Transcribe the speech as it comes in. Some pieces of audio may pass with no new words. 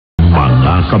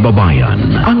Mga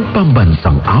kababayan, ang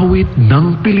pambansang awit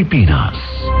ng Pilipinas.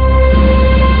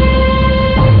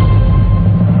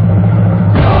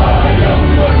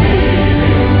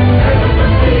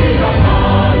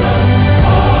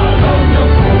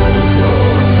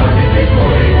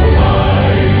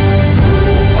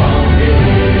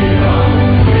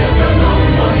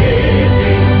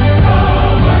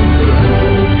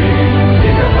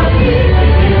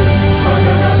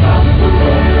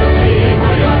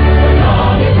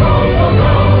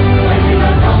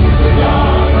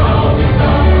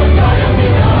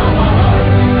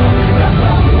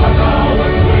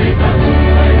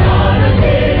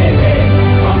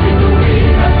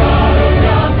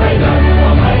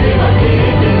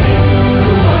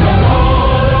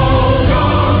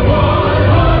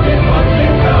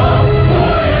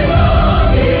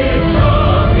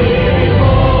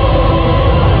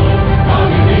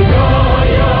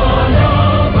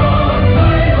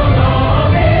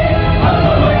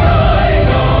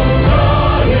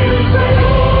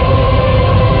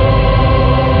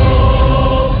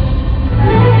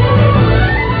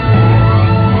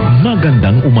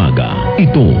 Magandang umaga.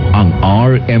 Ito ang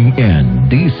RMN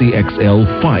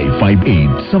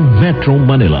DZXL-558 sa Metro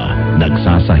Manila.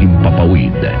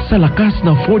 Nagsasahimpapawid sa lakas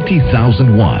na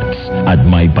 40,000 watts at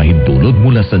may pahintulot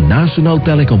mula sa National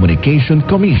Telecommunication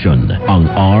Commission. Ang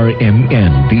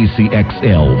RMN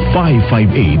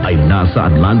DZXL-558 ay nasa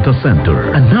Atlanta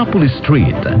Center, Annapolis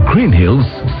Street, Green Hills,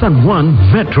 San Juan,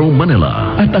 Metro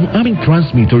Manila. At ang aming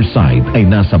transmitter site ay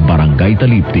nasa Barangay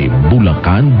Taliptib,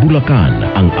 Bulacan, Bulacan.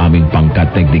 Ang aming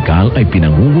pangkat teknikal ay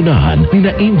pinangungunahan ni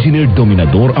na Engineer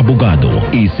Dominador Abogado,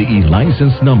 ECE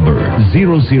License Number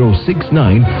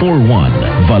 006941,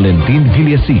 Valentin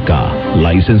Villasica,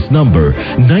 License Number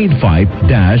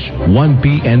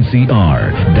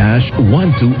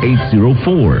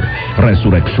 95-1PNCR-12804,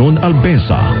 Resurrección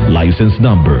Albesa, License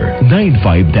Number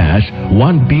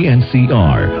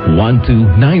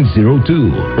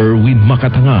 95-1PNCR-12902, Erwin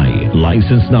Makatangay,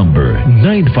 License Number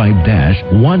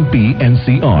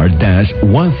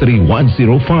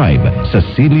 95-1PNCR-13105,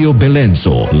 Cecilio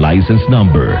Belenso, License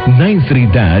Number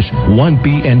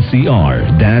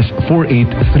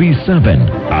 93-1PNCR-4837,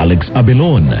 Alex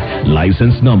Abelon,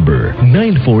 License Number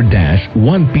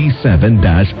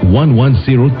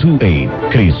 94-1P7-11028,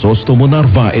 Crisostomo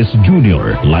Narvaez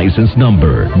Jr., License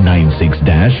Number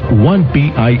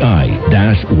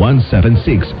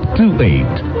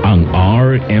 96-1PII-17628. Ang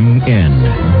RMN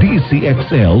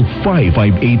DZXL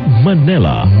 558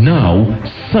 Manila now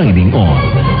signing on.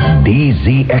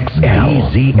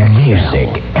 DZXL,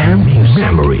 music and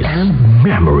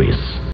memories.